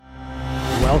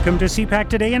Welcome to CPAC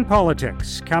Today in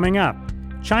Politics. Coming up,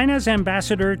 China's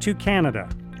ambassador to Canada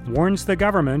warns the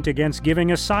government against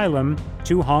giving asylum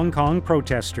to Hong Kong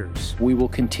protesters. We will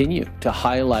continue to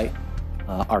highlight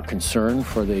our concern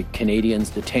for the Canadians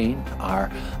detained,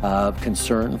 our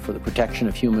concern for the protection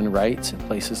of human rights in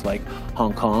places like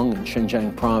Hong Kong and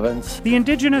Xinjiang province. The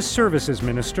Indigenous Services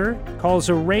Minister calls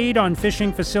a raid on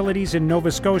fishing facilities in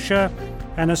Nova Scotia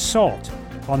an assault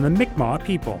on the Mi'kmaq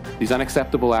people. These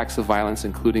unacceptable acts of violence,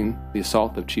 including the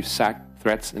assault of Chief Sack,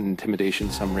 threats and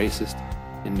intimidation, some racist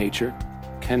in nature,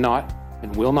 cannot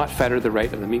and will not fetter the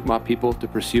right of the Mi'kmaq people to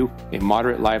pursue a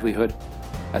moderate livelihood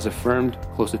as affirmed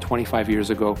close to 25 years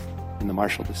ago in the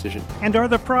Marshall decision. And are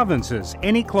the provinces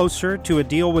any closer to a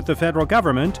deal with the federal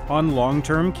government on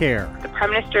long-term care? The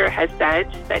Prime Minister has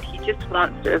said that he just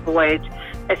wants to avoid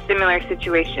a similar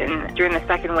situation during the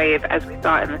second wave as we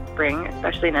saw in the spring,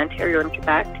 especially in Ontario and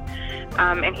Quebec.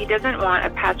 And he doesn't want a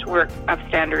patchwork of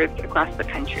standards across the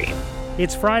country.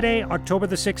 It's Friday, October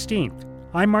the 16th.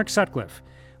 I'm Mark Sutcliffe.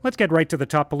 Let's get right to the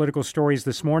top political stories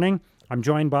this morning. I'm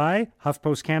joined by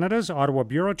HuffPost Canada's Ottawa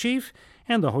Bureau Chief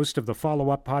and the host of the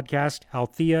follow-up podcast,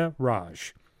 Althea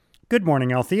Raj. Good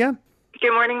morning, Althea.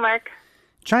 Good morning, Mark.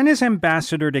 China's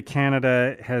ambassador to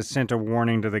Canada has sent a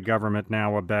warning to the government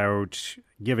now about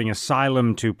giving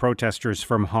asylum to protesters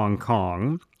from Hong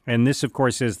Kong. And this, of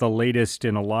course, is the latest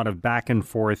in a lot of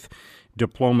back-and-forth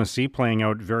diplomacy playing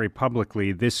out very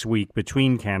publicly this week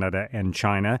between Canada and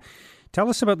China. Tell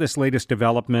us about this latest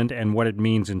development and what it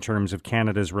means in terms of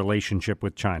Canada's relationship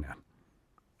with China.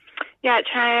 Yeah,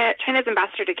 China's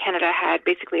ambassador to Canada had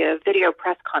basically a video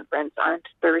press conference on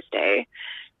Thursday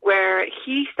where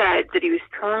he said that he was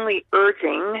strongly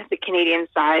urging the Canadian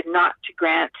side not to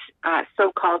grant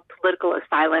so-called political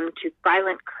asylum to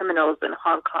violent criminals in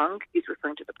Hong Kong. He's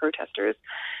referring to the protesters,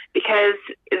 because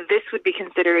this would be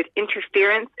considered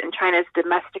interference in China's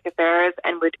domestic affairs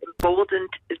and would embolden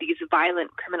these violent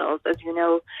criminals. As you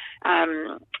know,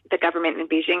 the government in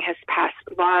Beijing has passed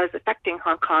laws affecting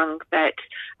Hong Kong that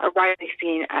are widely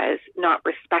seen as not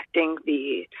respecting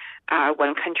the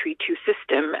one country, two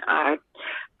system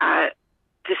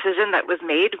decision that was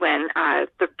made when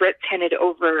the Brits handed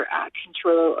over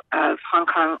control of Hong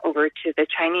Kong over to the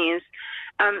Chinese.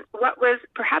 What was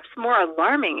perhaps more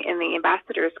alarming in the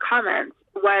ambassador's comments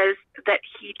was that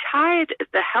he tied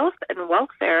the health and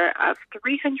welfare of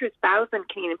 300,000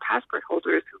 Canadian passport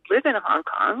holders who live in Hong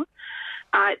Kong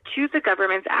to the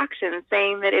government's action,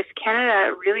 saying that if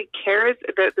Canada really cares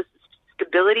about the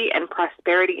stability and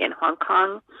prosperity in Hong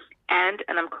Kong, and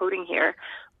I'm quoting here,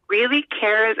 really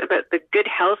cares about the good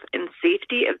health and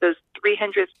safety of those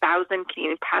 300,000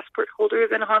 Canadian passport holders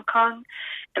in Hong Kong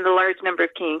and the large number of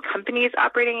Canadian companies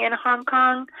operating in Hong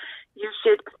Kong, you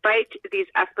should fight these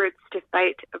efforts to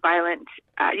fight violent,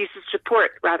 you should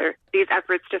support, rather, these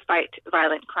efforts to fight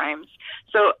violent crimes.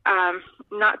 So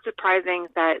not surprising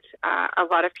that a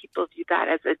lot of people view that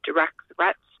as a direct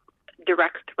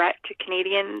threat to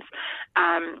Canadians.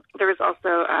 There was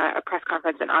also a press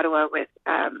conference in Ottawa with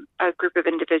a group of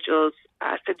individuals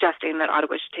suggesting that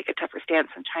Ottawa should take a tougher stance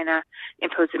on China,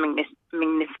 impose the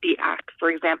Magnitsky Act,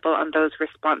 for example, on those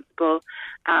responsible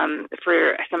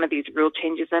for some of these rule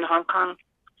changes in Hong Kong.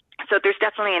 So there's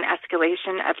definitely an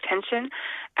escalation of tension.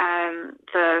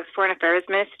 The Foreign Affairs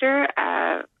Minister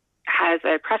has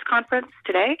a press conference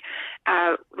today,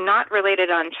 not related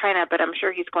on China, but I'm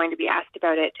sure he's going to be asked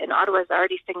about it. And Ottawa has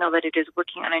already signaled that it is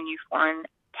working on a new foreign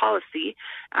policy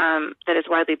that is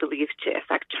widely believed to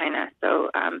affect China. So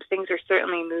things are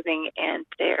certainly moving, and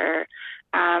their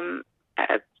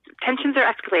tensions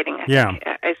are escalating, I think,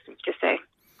 I think to say.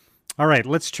 All right,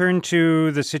 let's turn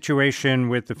to the situation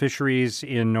with the fisheries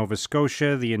in Nova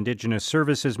Scotia. The Indigenous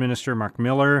Services Minister, Mark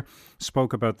Miller,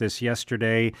 spoke about this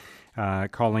yesterday,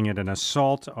 calling it an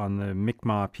assault on the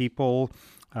Mi'kmaq people.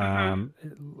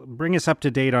 Bring us up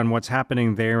to date on what's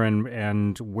happening there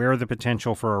and where the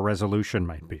potential for a resolution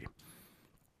might be.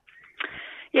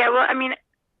 Yeah, well, I mean,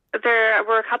 there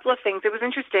were a couple of things. It was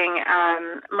interesting.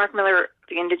 Mark Miller,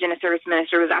 the Indigenous Service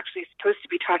Minister, was actually supposed to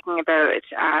be talking about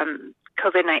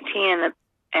COVID-19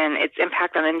 and its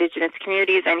impact on Indigenous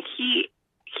communities, and he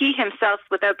himself,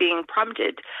 without being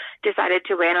prompted, decided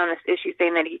to weigh in on this issue,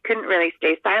 saying that he couldn't really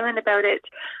stay silent about it.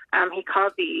 He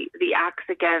called the acts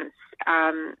against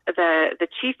the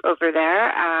chief over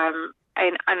there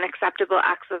an unacceptable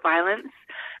acts of violence,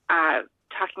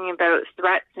 talking about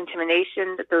threats,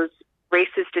 intimidation, that those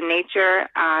racist in nature,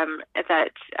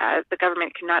 that the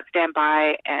government cannot stand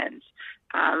by and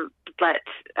let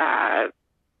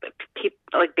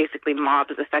basically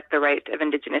mobs affect the right of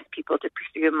Indigenous people to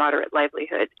pursue a moderate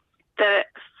livelihood. The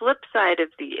flip side of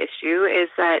the issue is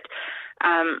that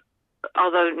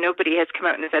although nobody has come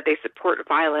out and said they support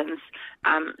violence,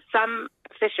 some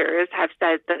fishers have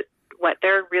said that what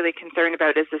they're really concerned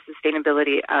about is the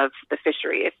sustainability of the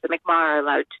fishery. If the Mi'kmaq are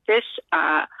allowed to fish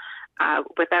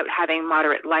without having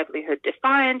moderate livelihood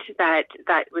defined, that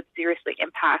would seriously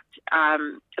impact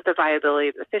the viability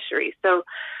of the fishery. So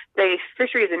the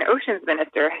Fisheries and Oceans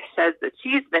Minister says that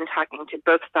she's been talking to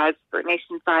both sides, First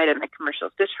Nation side and the commercial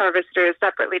fish harvesters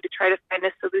separately to try to find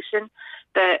a solution.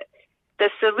 The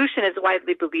solution is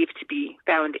widely believed to be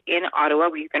found in Ottawa.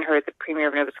 We even heard the Premier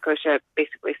of Nova Scotia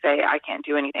basically say, I can't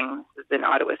do anything. This is in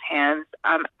Ottawa's hands.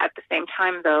 At the same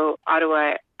time, though,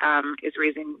 Ottawa is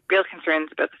raising real concerns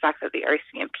about the fact that the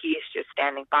RCMP is just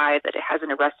standing by, that it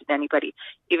hasn't arrested anybody,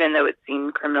 even though it's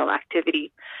seen criminal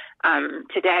activity.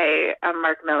 Today,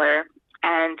 Mark Miller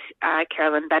and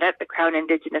Carolyn Bennett, the Crown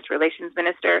Indigenous Relations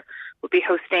Minister, will be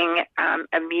hosting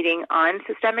a meeting on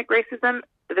systemic racism,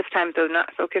 this time, though,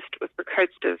 not focused with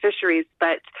regards to fisheries,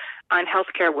 but on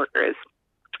healthcare workers,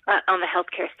 on the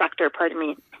healthcare sector,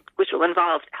 which will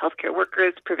involve healthcare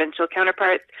workers, provincial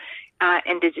counterparts,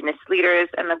 Indigenous leaders,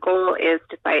 and the goal is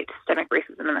to fight systemic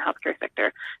racism in the healthcare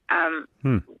sector.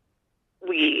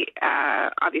 We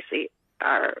obviously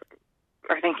are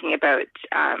thinking about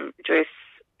Joyce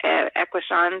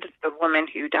Equishond, the woman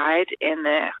who died in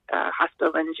the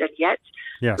hospital in Joliette,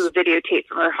 yes, who videotaped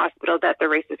from her hospital that the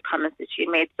racist comments that she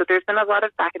had made. So there's been a lot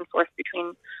of back and forth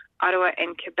between Ottawa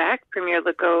and Quebec, Premier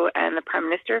Legault and the Prime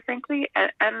Minister, frankly,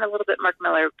 and a little bit Mark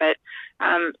Miller. But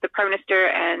the Prime Minister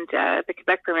and the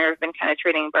Quebec Premier have been kind of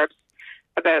trading barbs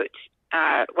about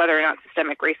whether or not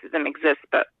systemic racism exists.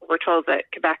 But we're told that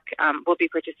Quebec will be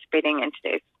participating in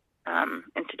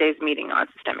today's meeting on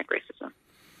systemic racism.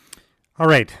 All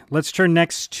right, let's turn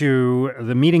next to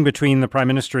the meeting between the Prime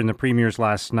Minister and the Premiers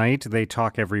last night. They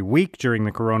talk every week during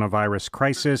the coronavirus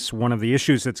crisis. One of the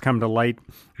issues that's come to light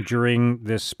during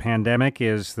this pandemic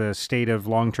is the state of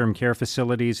long-term care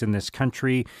facilities in this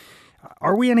country.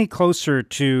 Are we any closer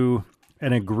to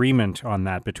an agreement on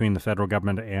that between the federal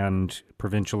government and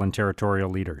provincial and territorial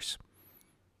leaders?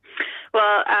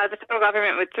 Well, the federal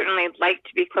government would certainly like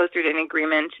to be closer to an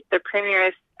agreement. The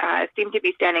premiers seem to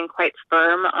be standing quite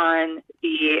firm on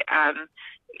the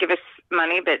give us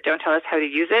money but don't tell us how to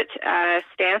use it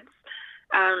stance.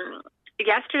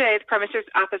 Yesterday, the Prime Minister's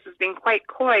office was being quite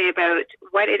coy about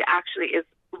what it actually is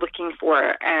looking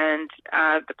for. And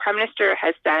the Prime Minister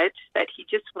has said that he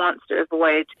just wants to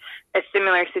avoid a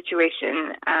similar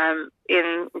situation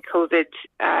in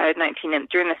COVID-19 and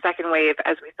during the second wave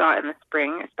as we saw in the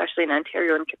spring, especially in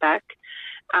Ontario and Quebec.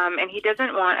 And he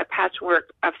doesn't want a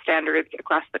patchwork of standards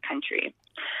across the country.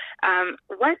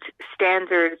 What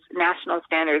standards, national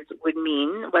standards, would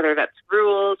mean, whether that's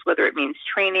rules, whether it means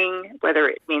training, whether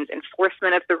it means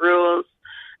enforcement of the rules,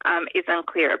 is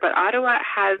unclear. But Ottawa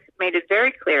has made it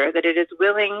very clear that it is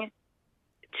willing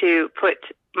to put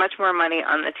much more money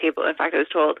on the table. In fact, I was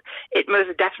told it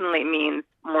most definitely means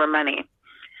more money.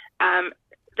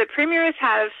 The premiers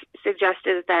have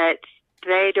suggested that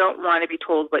they don't want to be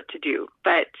told what to do.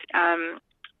 But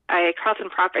Carlton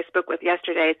Propp I spoke with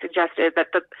yesterday suggested that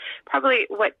probably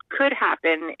what could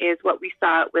happen is what we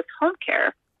saw with home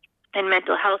care and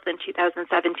mental health in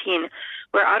 2017,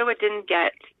 where Ottawa didn't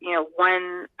get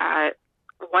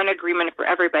one agreement for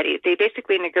everybody. They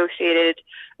basically negotiated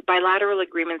bilateral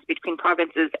agreements between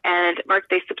provinces, and Mark,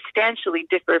 they substantially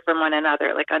differ from one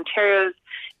another. Like Ontario's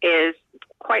is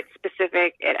quite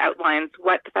specific. It outlines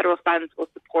what the federal funds will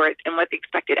support and what the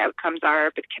expected outcomes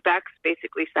are. But Quebec's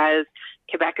basically says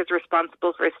Quebec is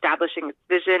responsible for establishing its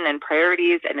vision and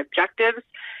priorities and objectives,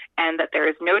 and that there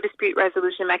is no dispute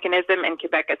resolution mechanism, and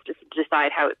Quebec gets to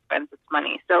decide how it spends its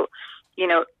money. So,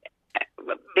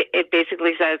 it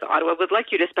basically says Ottawa would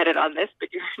like you to spend it on this, but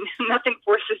nothing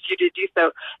forces you to do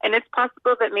so. And it's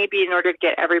possible that maybe in order to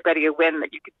get everybody a win,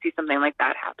 that you could see something like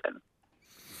that happen.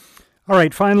 All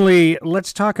right, finally,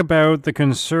 let's talk about the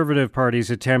Conservative Party's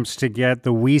attempts to get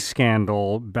the WE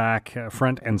scandal back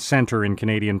front and center in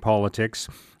Canadian politics.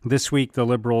 This week, the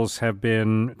Liberals have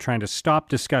been trying to stop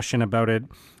discussion about it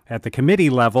at the committee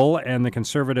level, and the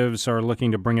Conservatives are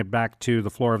looking to bring it back to the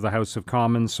floor of the House of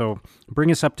Commons. So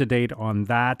bring us up to date on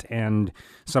that and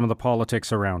some of the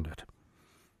politics around it.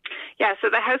 Yeah, so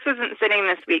the House wasn't sitting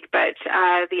this week, but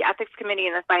the Ethics Committee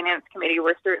and the Finance Committee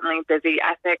were certainly busy.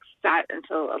 Ethics sat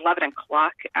until 11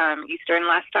 o'clock Eastern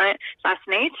last night.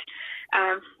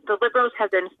 The Liberals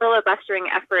have been filibustering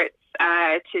efforts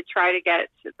to try to get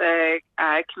the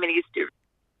committees to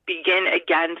begin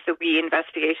again the WE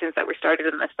investigations that were started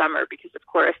in the summer, because, of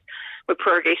course, with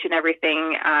prorogation,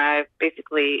 everything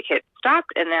basically hit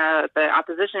stopped, and now the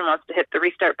opposition wants to hit the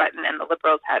restart button, and the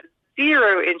Liberals have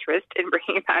zero interest in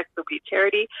bringing back the wheat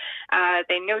charity.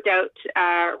 They no doubt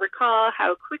recall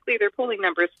how quickly their polling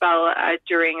numbers fell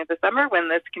during the summer when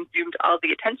this consumed all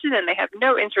the attention, and they have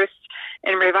no interest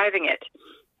in reviving it.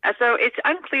 So it's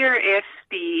unclear if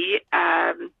the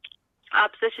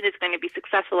opposition is going to be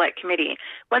successful at committee.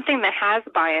 One thing that has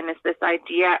buy-in is this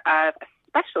idea of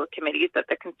special committees that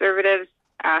the Conservatives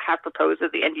have proposed,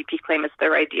 that the NDP claim is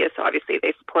their idea, so obviously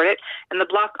they support it. And the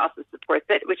Bloc also supports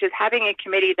it, which is having a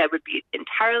committee that would be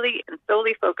entirely and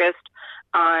solely focused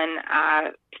on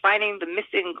finding the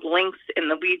missing links in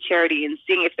the wheat charity and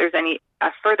seeing if there's any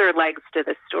further legs to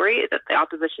this story that the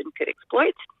opposition could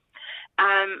exploit.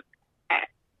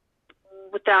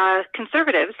 The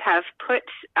Conservatives have put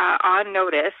on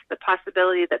notice the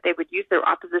possibility that they would use their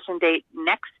opposition date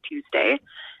next Tuesday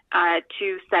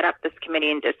to set up this committee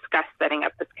and discuss setting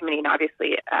up this committee. And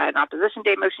obviously, an opposition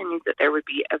day motion means that there would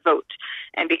be a vote.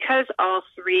 And because all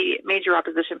three major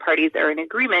opposition parties are in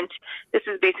agreement, this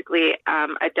is basically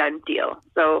a done deal.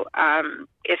 So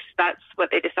if that's what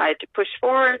they decide to push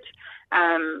forward,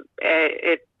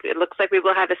 it looks like we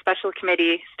will have a special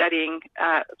committee studying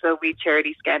the wheat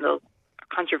charity scandal.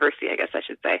 Controversy, I guess I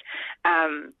should say.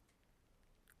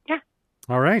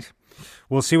 All right.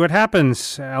 We'll see what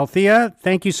happens. Althea,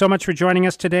 thank you so much for joining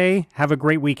us today. Have a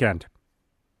great weekend.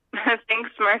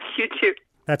 Thanks, Mark. You too.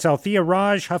 That's Althea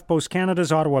Raj, HuffPost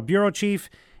Canada's Ottawa bureau chief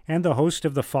and the host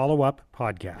of the Follow Up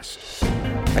podcast.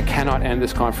 I cannot end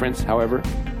this conference, however,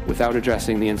 without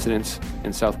addressing the incidents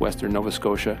in southwestern Nova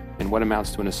Scotia and what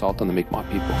amounts to an assault on the Mi'kmaq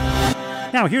people.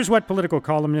 Now, here's what political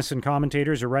columnists and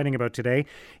commentators are writing about today.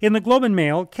 In the Globe and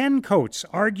Mail, Ken Coates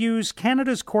argues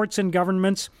Canada's courts and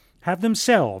governments have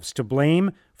themselves to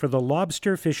blame for the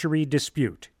lobster fishery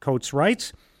dispute. Coates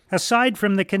writes, aside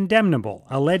from the condemnable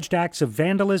alleged acts of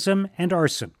vandalism and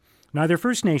arson, neither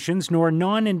First Nations nor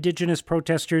non-Indigenous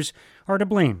protesters are to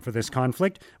blame for this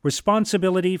conflict.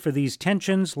 Responsibility for these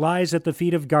tensions lies at the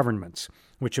feet of governments,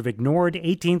 which have ignored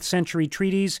 18th century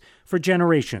treaties for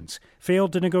generations,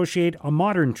 failed to negotiate a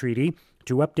modern treaty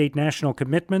to update national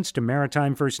commitments to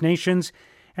maritime First Nations,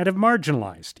 and have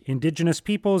marginalized Indigenous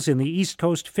peoples in the East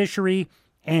Coast fishery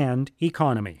and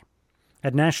economy.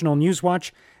 At National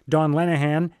Newswatch, Don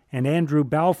Lenihan and Andrew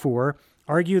Balfour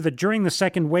argue that during the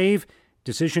second wave,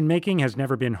 decision-making has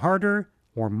never been harder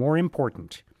or more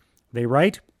important. They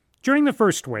write, during the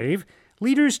first wave,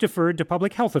 leaders deferred to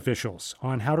public health officials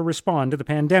on how to respond to the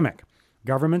pandemic.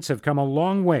 Governments have come a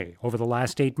long way over the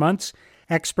last 8 months.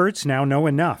 Experts now know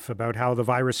enough about how the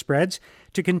virus spreads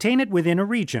to contain it within a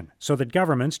region so that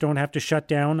governments don't have to shut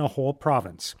down a whole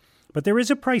province. But there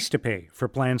is a price to pay for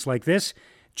plans like this.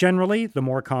 Generally, the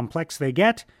more complex they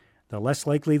get, the less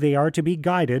likely they are to be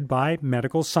guided by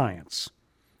medical science.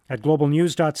 At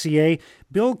globalnews.ca,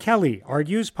 Bill Kelly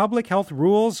argues public health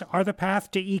rules are the path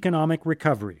to economic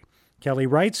recovery. Kelly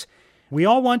writes, we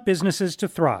all want businesses to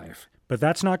thrive, but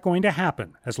that's not going to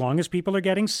happen as long as people are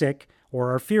getting sick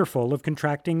or are fearful of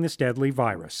contracting this deadly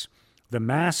virus. The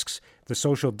masks, the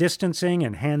social distancing,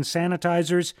 and hand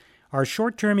sanitizers are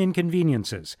short-term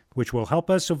inconveniences which will help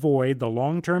us avoid the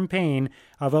long-term pain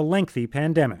of a lengthy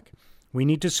pandemic. We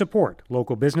need to support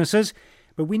local businesses,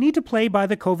 but we need to play by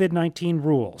the COVID-19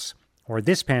 rules, or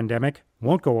this pandemic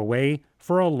won't go away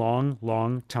for a long,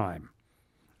 long time.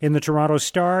 In the Toronto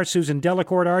Star, Susan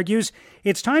Delacourt argues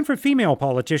it's time for female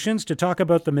politicians to talk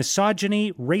about the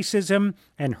misogyny, racism,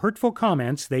 and hurtful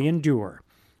comments they endure.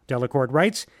 Delacourt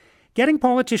writes, getting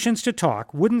politicians to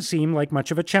talk wouldn't seem like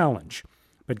much of a challenge,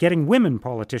 but getting women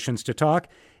politicians to talk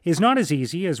is not as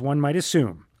easy as one might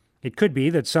assume. It could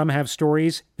be that some have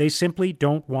stories they simply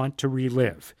don't want to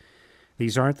relive.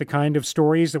 These aren't the kind of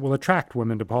stories that will attract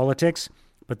women to politics,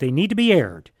 but they need to be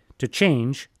aired to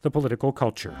change the political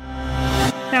culture.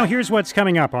 Now, here's what's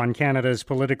coming up on Canada's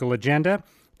political agenda.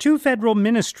 2 federal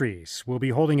ministries will be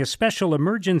holding a special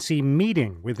emergency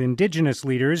meeting with Indigenous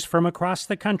leaders from across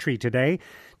the country today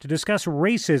to discuss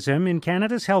racism in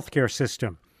Canada's healthcare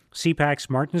system. CPAC's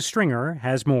Martin Stringer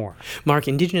has more. Mark,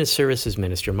 Indigenous Services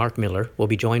Minister Mark Miller will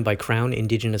be joined by Crown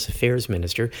Indigenous Affairs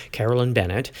Minister Carolyn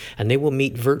Bennett, and they will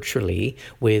meet virtually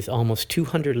with almost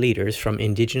 200 leaders from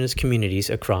Indigenous communities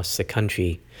across the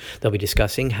country. They'll be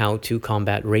discussing how to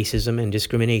combat racism and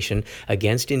discrimination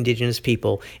against Indigenous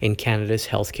people in Canada's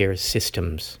healthcare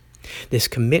systems. This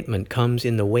commitment comes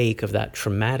in the wake of that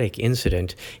traumatic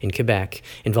incident in Quebec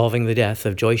involving the death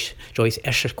of Joyce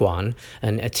Echaquan,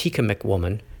 an Atikamekw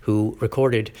woman who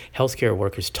recorded healthcare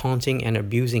workers taunting and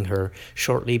abusing her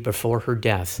shortly before her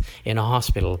death in a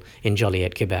hospital in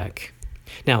Joliet, Quebec.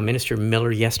 Now, Minister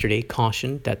Miller yesterday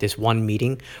cautioned that this one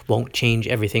meeting won't change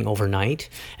everything overnight,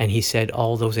 and he said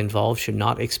all those involved should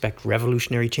not expect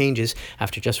revolutionary changes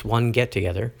after just one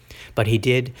get-together. But he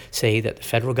did say that the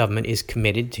federal government is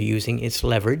committed to using its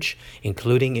leverage,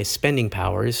 including its spending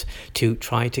powers, to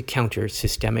try to counter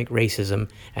systemic racism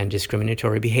and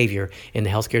discriminatory behavior in the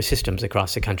healthcare systems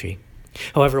across the country.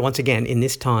 However, once again, in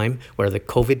this time where the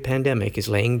COVID pandemic is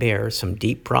laying bare some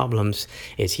deep problems,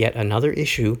 it's yet another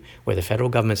issue where the federal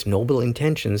government's noble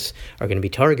intentions are going to be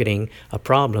targeting a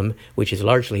problem which is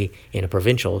largely in a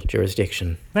provincial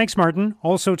jurisdiction. Thanks, Martin.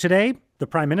 Also today, the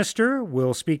Prime Minister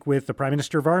will speak with the Prime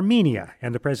Minister of Armenia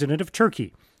and the President of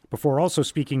Turkey, before also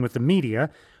speaking with the media,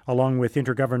 along with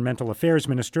Intergovernmental Affairs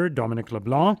Minister Dominic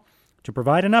LeBlanc, to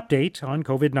provide an update on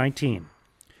COVID-19.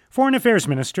 Foreign Affairs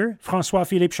Minister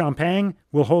François-Philippe Champagne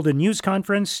will hold a news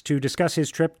conference to discuss his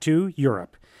trip to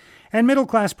Europe. And Middle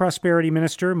Class Prosperity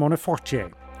Minister Mona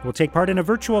Fortier will take part in a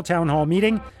virtual town hall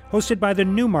meeting hosted by the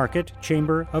Newmarket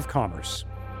Chamber of Commerce.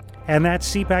 And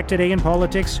that's CPAC Today in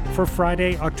Politics for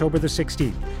Friday, October the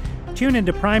 16th. Tune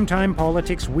into Primetime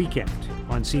Politics Weekend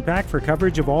on CPAC for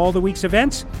coverage of all the week's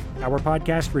events. Our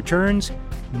podcast returns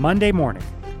Monday morning.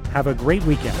 Have a great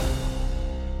weekend.